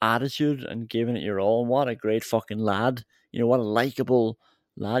attitude and giving it your all. And what a great fucking lad. You know, what a likeable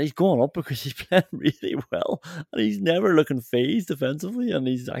lad. He's going up because he's playing really well, and he's never looking phased defensively, and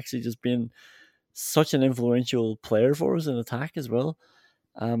he's actually just been such an influential player for us in attack as well.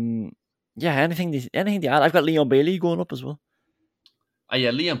 Yeah, anything to add? I've got Leon Bailey going up as well.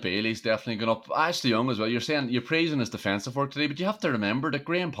 Yeah, Liam Bailey's definitely going up. Ashley Young as well. You're praising his defensive work today, but you have to remember that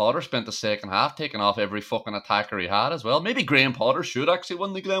Graham Potter spent the second half taking off every fucking attacker he had as well. Maybe Graham Potter should actually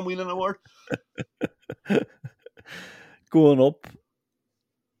win the Glenn Whelan Award. Going up,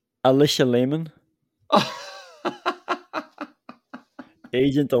 Alicia Lehman.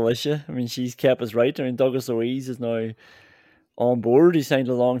 Agent Alicia. I mean, she's kept us right. I mean, Douglas Luiz is now on board. He signed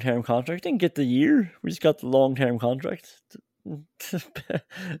a long-term contract. Didn't get the year. We just got the long-term contract.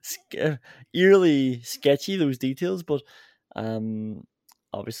 Eerily sketchy, those details, but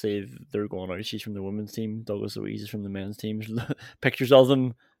obviously they're going out. She's from the women's team. Douglas Luiz is from the men's team. Pictures of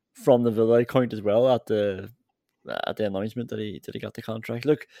them from the Villa account as well at the announcement that he got the contract.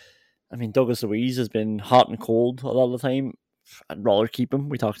 Look, I mean, Douglas Luiz has been hot and cold a lot of the time. I'd rather keep him.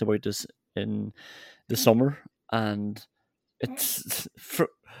 We talked about this in the summer, and it's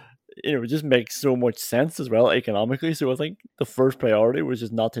it just makes so much sense as well economically. So I think the first priority was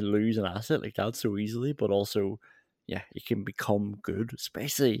just not to lose an asset like that so easily, but also, yeah, you can become good,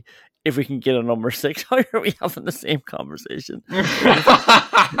 especially if we can get a number 6. How are we having the same conversation in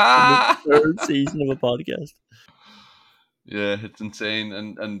the third season of a podcast? Yeah, it's insane,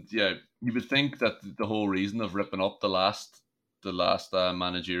 and yeah, you would think that the whole reason of ripping up the last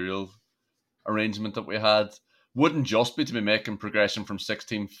managerial arrangement that we had wouldn't just be to be making progression from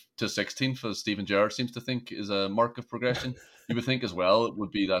 16th to 16th, as Steven Gerrard seems to think is a mark of progression. You would think as well it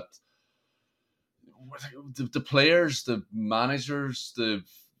would be that the players, the managers, the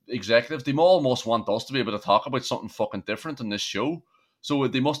executives, they almost want us to be able to talk about something fucking different in this show. So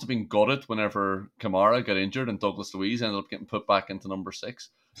they must have been gutted whenever Kamara got injured and Douglas Luiz ended up getting put back into number 6.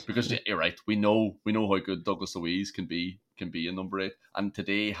 Because you're right, we know how good Douglas Luiz can be in number 8, and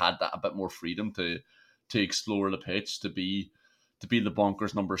today had that a bit more freedom to explore the pitch, to be the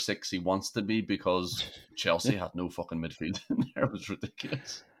bonkers number 6 he wants to be, because Chelsea had no fucking midfield in there. It was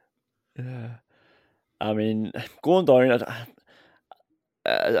ridiculous. Yeah, I mean, going down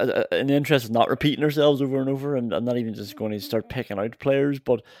in the interest of not repeating ourselves over and over, and I'm not even just going to start picking out players,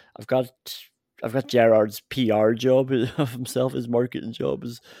 but I've got Gerrard's PR job of himself. His marketing job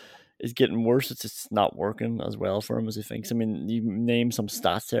is getting worse. It's just not working as well for him as he thinks. I mean, you named some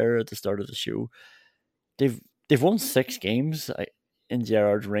stats there at the start of the show. They've won 6 games in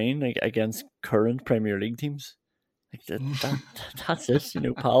Gerrard's reign against current Premier League teams. Like that's it. You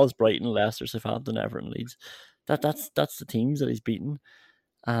know, Palace, Brighton, Leicester, Southampton, Everton, Leeds. That's the teams that he's beaten.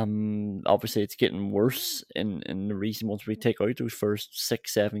 Obviously it's getting worse in the recent months. We take out those first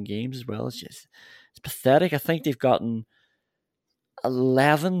 6-7 games as well. It's pathetic. I think they've gotten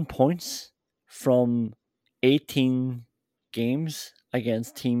 11 points from 18 games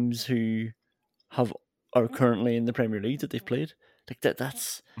against teams who are currently in the Premier League that they've played. Like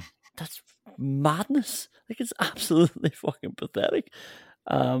that's madness. Like, it's absolutely fucking pathetic.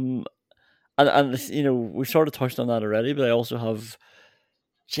 And you know, we sort of touched on that already, but I also have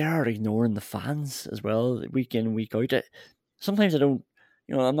Gerrard ignoring the fans as well, week in, week out. Sometimes I don't,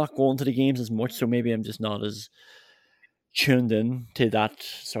 I'm not going to the games as much, so maybe I'm just not as tuned in to that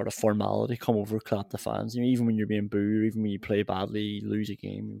sort of formality, come over, clap the fans. You know, even when you're being booed, or even when you play badly, you lose a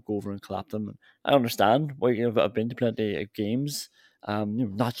game, you go over and clap them. And I understand. Well, you know, I've been to plenty of games, you know,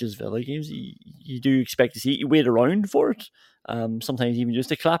 not just Villa games. You do expect to see it. You wait around for it. Sometimes even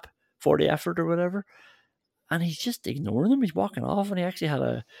just a clap for the effort or whatever. And he's just ignoring them. He's walking off, and he actually had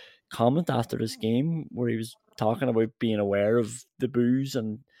a comment after this game where he was talking about being aware of the boos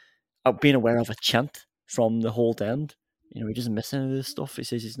and being aware of a chant from the whole end. You know, he doesn't miss any of this stuff. He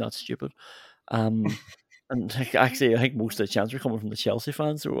says he's not stupid. And actually, I think most of the chants are coming from the Chelsea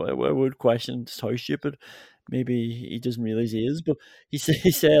fans, so I would question just how stupid maybe he doesn't realise he is. But he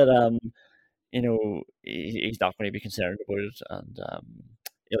said, you know, he's not going to be concerned about it, and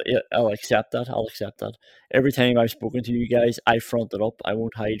I'll accept that. I'll accept that. Every time I've spoken to you guys, I front it up. I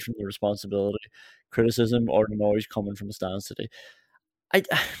won't hide from the responsibility, criticism, or the noise coming from the stands today.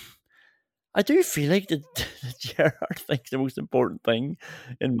 I do feel like that Gerrard thinks the most important thing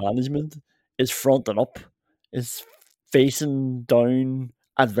in management is fronting up, is facing down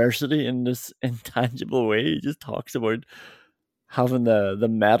adversity in this intangible way. He just talks about having the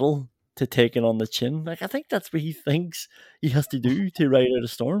metal to take it on the chin. Like, I think that's what he thinks he has to do to ride out a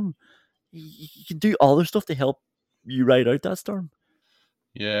storm. He can do other stuff to help you ride out that storm.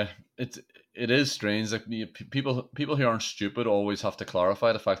 Yeah, it is strange. Like, people who aren't stupid always have to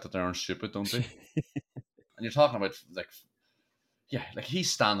clarify the fact that they aren't stupid, don't they? And you're talking about like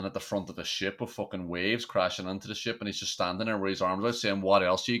he's standing at the front of the ship with fucking waves crashing into the ship, and he's just standing there with his arms out saying, "What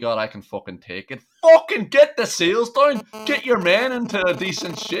else you got? I can fucking take it. Fucking get the sails down. Get your men into a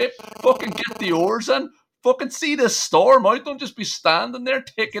decent shape. Fucking get the oars in. Fucking see this storm out. Don't just be standing there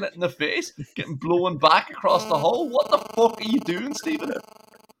taking it in the face, getting blown back across the hull. What the fuck are you doing, Stephen?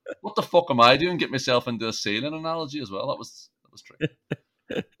 What the fuck am I doing? Get myself into a sailing analogy as well. That was tricky.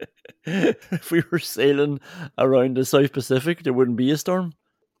 If we were sailing around the South Pacific, there wouldn't be a storm.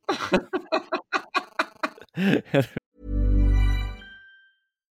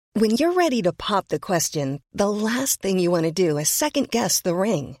 When you're ready to pop the question, the last thing you want to do is second-guess the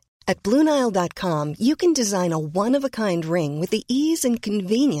ring. At BlueNile.com, you can design a one-of-a-kind ring with the ease and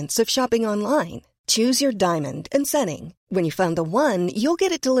convenience of shopping online. Choose your diamond and setting. When you find the one, you'll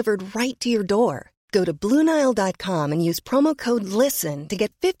get it delivered right to your door. Go to BlueNile.com and use promo code LISTEN to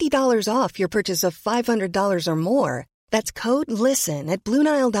get $50 off your purchase of $500 or more. That's code LISTEN at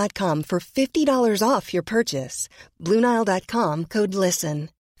BlueNile.com for $50 off your purchase. BlueNile.com, code LISTEN.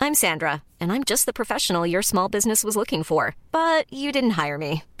 I'm Sandra, and I'm just the professional your small business was looking for. But you didn't hire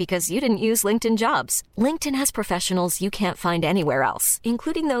me because you didn't use LinkedIn Jobs. LinkedIn has professionals you can't find anywhere else,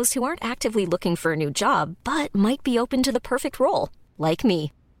 including those who aren't actively looking for a new job, but might be open to the perfect role, like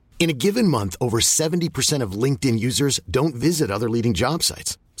me. In a given month, over 70% of LinkedIn users don't visit other leading job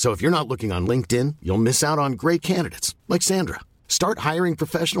sites. So if you're not looking on LinkedIn, you'll miss out on great candidates like Sandra. Start hiring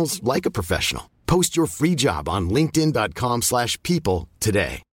professionals like a professional. Post your free job on linkedin.com/people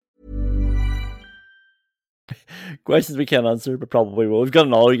today. Questions we can't answer, but probably will. We've got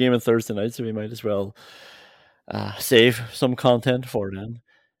another game on Thursday night, so we might as well save some content for then.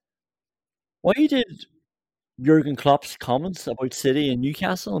 Why did Jurgen Klopp's comments about City and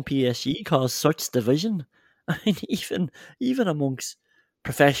Newcastle and PSG cause such division? I mean, even amongst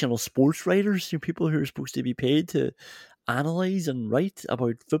professional sports writers, you know, people who are supposed to be paid to analyse and write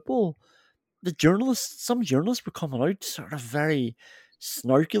about football, some journalists were coming out sort of very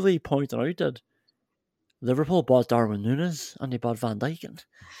snarkily pointing out that Liverpool bought Darwin Núñez and they bought Van Dijk. And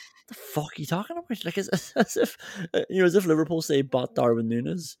the fuck are you talking about? Like, as if Liverpool say bought Darwin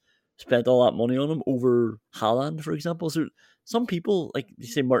Núñez, spent all that money on him over Haaland, for example. So some people, like you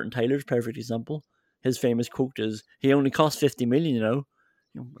say, Martin Tyler's perfect example. His famous quote is, "He only cost 50 million, you know."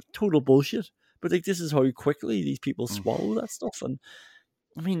 Total bullshit. But like, this is how quickly these people swallow that stuff. And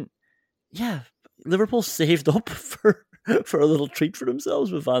I mean, yeah, Liverpool saved up for a little treat for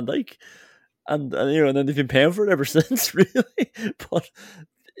themselves with Van Dijk. And you know, and then they've been paying for it ever since, really. But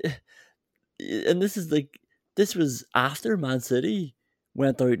and this was after Man City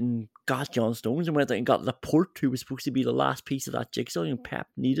went out and got John Stones and went out and got Laporte, who was supposed to be the last piece of that jigsaw. And Pep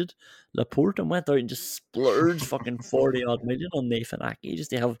needed Laporte and went out and just splurged fucking 40 odd million on Nathan Ake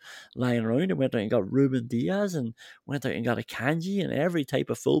just to have lying around, and went out and got Ruben Diaz and went out and got a Kanji and every type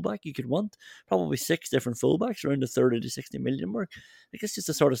of fullback you could want. Probably 6 different fullbacks around the 30 to 60 million mark. Like, it's just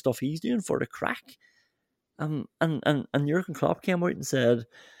the sort of stuff he's doing for the crack. And Jurgen Klopp came out and said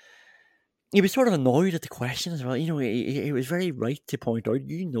he was sort of annoyed at the question as well. You know, he was very right to point out,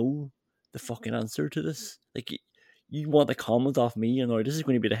 you know the fucking answer to this. Like, you want a comment off me, and now this is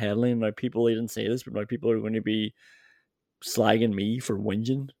going to be the headline. Now people didn't say this, but now people are going to be slagging me for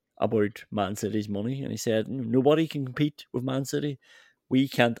whinging about Man City's money, and he said nobody can compete with Man City. We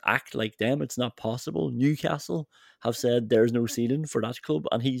can't act like them. It's not possible. Newcastle have said there's no ceiling for that club,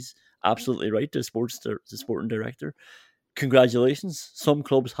 and he's absolutely right. The sporting director. Congratulations. Some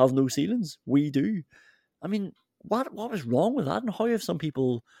clubs have no ceilings. We do. I mean, what was wrong with that, and how have some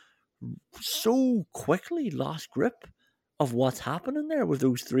people so quickly lost grip of what's happening there with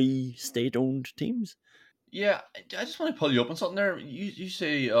those 3 state-owned teams? Yeah, I just want to pull you up on something there. You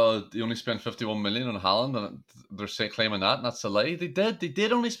say they only spent 51 million on Haaland, and they're claiming that, and that's a lie. They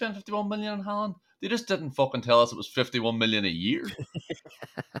did only spend 51 million on Haaland. They just didn't fucking tell us it was 51 million a year.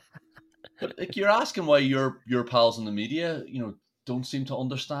 But like, you're asking why your pals in the media, don't seem to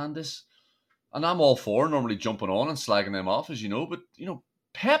understand this. And I'm all for normally jumping on and slagging them off, as you know, but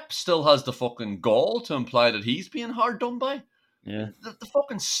Pep still has the fucking gall to imply that he's being hard done by. Yeah. The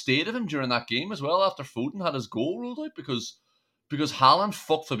fucking state of him during that game as well, after Foden had his goal ruled out because Haaland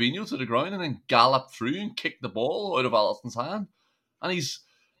fucked Fabinho to the ground and then galloped through and kicked the ball out of Alisson's hand. And he's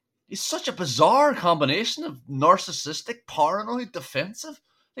such a bizarre combination of narcissistic, paranoid, defensive.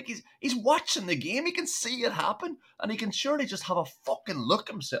 Like, he's watching the game, he can see it happen, and he can surely just have a fucking look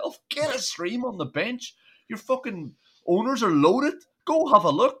himself. Get a stream on the bench. Your fucking owners are loaded. Go have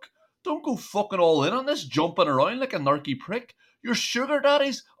a look. Don't go fucking all in on this, jumping around like a narky prick. Your sugar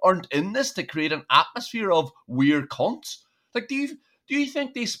daddies aren't in this to create an atmosphere of weird cunts. Like, do you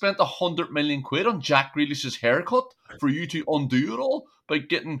think they spent 100 million quid on Jack Grealish's haircut for you to undo it all by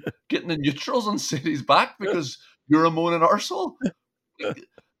getting the neutrals on City's back because you're a moaning arsehole?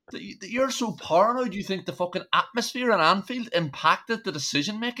 You're so paranoid you think the fucking atmosphere in Anfield impacted the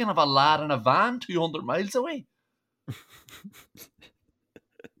decision making of a lad in a van 200 miles away?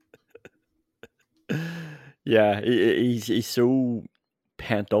 Yeah, he's so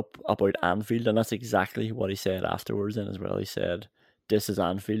pent up about Anfield, and that's exactly what he said afterwards. And as well, he said, "This is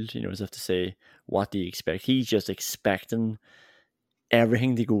Anfield," as if to say, "What do you expect?" He's just expecting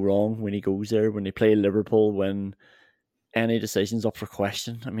everything to go wrong when he goes there. When they play Liverpool, when any decision's up for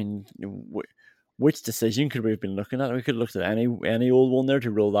question. I mean, which decision could we have been looking at? We could have looked at any old one there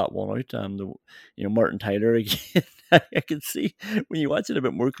to roll that one out. Martin Tyler again. I can see when you watch it a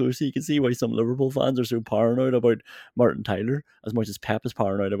bit more closely, you can see why some Liverpool fans are so paranoid about Martin Tyler as much as Pep is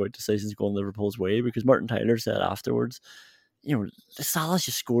paranoid about decisions going Liverpool's way. Because Martin Tyler said afterwards, Salah's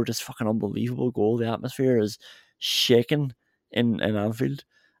just scored this fucking unbelievable goal. The atmosphere is shaking in Anfield,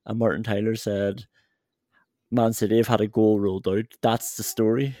 and Martin Tyler said, Man City have had a goal ruled out. That's the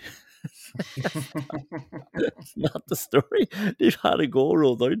story. It's not the story. They've had a goal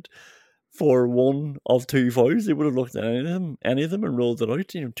ruled out for one of 2 fouls. They would have looked at any of them and rolled it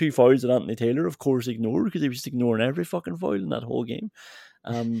out. 2 fouls that Anthony Taylor, of course, ignored because he was just ignoring every fucking foul in that whole game.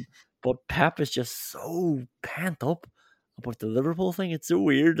 But Pep is just so pent up about the Liverpool thing. It's so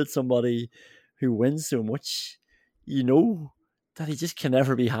weird that somebody who wins so much, that he just can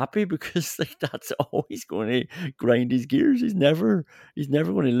never be happy because that's always going to grind his gears. He's never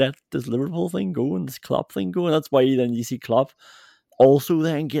going to let this Liverpool thing go and this Klopp thing go, and that's why then you see Klopp also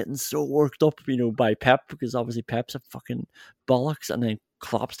then getting so worked up, by Pep, because obviously Pep's a fucking bollocks, and then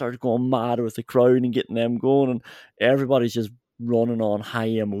Klopp starts going mad with the crowd and getting them going, and everybody's just running on high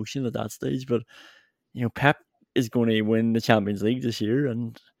emotion at that stage. But Pep is going to win the Champions League this year,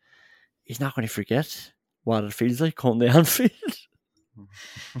 and he's not going to forget what it feels like coming to Anfield.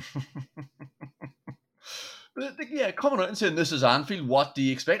 But yeah, coming out and saying this is Anfield, what do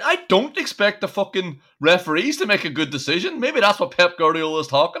you expect? I don't expect the fucking referees to make a good decision. Maybe that's what Pep Guardiola is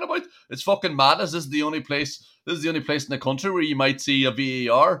talking about. It's fucking madness. This is the only place in the country where you might see a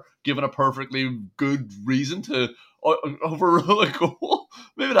VAR given a perfectly good reason to overrule a goal.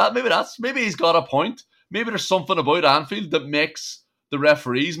 Maybe he's got a point. Maybe there's something about Anfield that makes the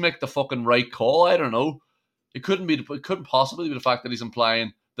referees make the fucking right call. I don't know. It couldn't possibly be the fact that he's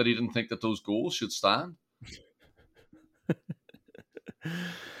implying that he didn't think that those goals should stand.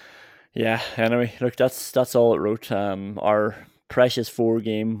 Yeah, anyway, look, that's all it wrote. Our precious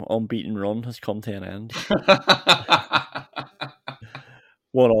 4-game unbeaten run has come to an end. 1-1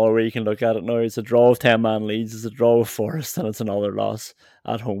 where you can look at it now. It's a draw of 10-man leads, it's a draw with Forest, and it's another loss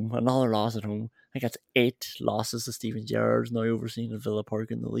at home. I think that's 8 losses that Steven Gerrard's now overseen at Villa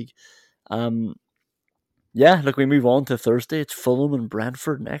Park in the league. Yeah, look, we move on to Thursday. It's Fulham and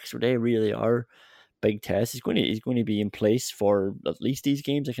Brentford next. They really are big tests. He's going to be in place for at least these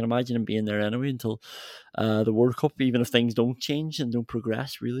games. I can imagine him being there anyway until the World Cup, even if things don't change and don't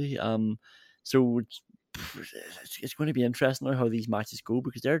progress really. So it's going to be interesting now how these matches go,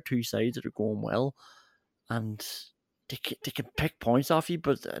 because there are 2 sides that are going well, and they can pick points off you.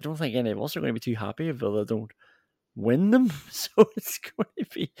 But I don't think any of us are going to be too happy if Villa don't win them. So it's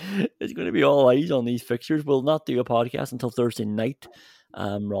going to be all eyes on these fixtures. We'll not do a podcast until Thursday night,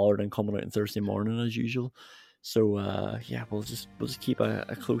 rather than coming out on Thursday morning as usual. So yeah, we'll just keep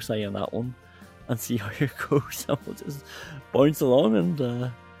a close eye on that one and see how it goes. And we'll just bounce along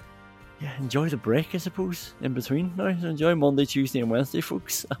and yeah, enjoy the break, I suppose, in between now. So enjoy Monday, Tuesday, and Wednesday,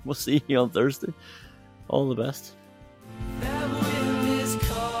 folks. And we'll see you on Thursday. All the best. That wind is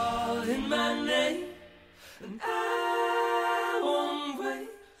calling my name, and I won't wait,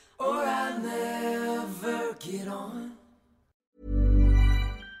 or I'll never get on.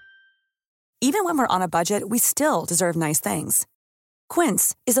 Even when we're on a budget, we still deserve nice things.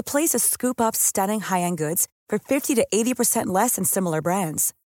 Quince is a place to scoop up stunning high-end goods for 50 to 80% less than similar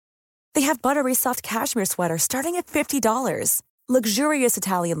brands. They have buttery soft cashmere sweaters starting at $50, luxurious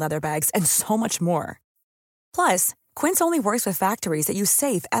Italian leather bags, and so much more. Plus, Quince only works with factories that use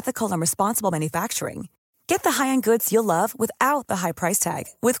safe, ethical, and responsible manufacturing. Get the high-end goods you'll love without the high price tag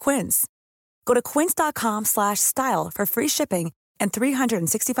with Quince. Go to quince.com/style for free shipping and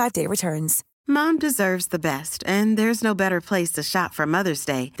 365-day returns. Mom deserves the best, and there's no better place to shop for Mother's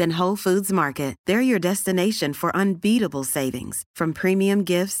Day than Whole Foods Market. They're your destination for unbeatable savings, from premium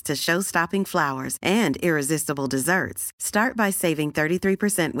gifts to show-stopping flowers and irresistible desserts. Start by saving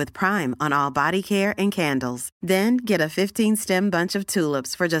 33% with Prime on all body care and candles. Then get a 15-stem bunch of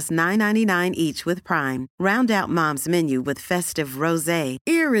tulips for just $9.99 each with Prime. Round out Mom's menu with festive rosé,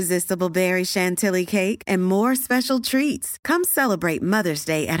 irresistible berry chantilly cake, and more special treats. Come celebrate Mother's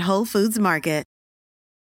Day at Whole Foods Market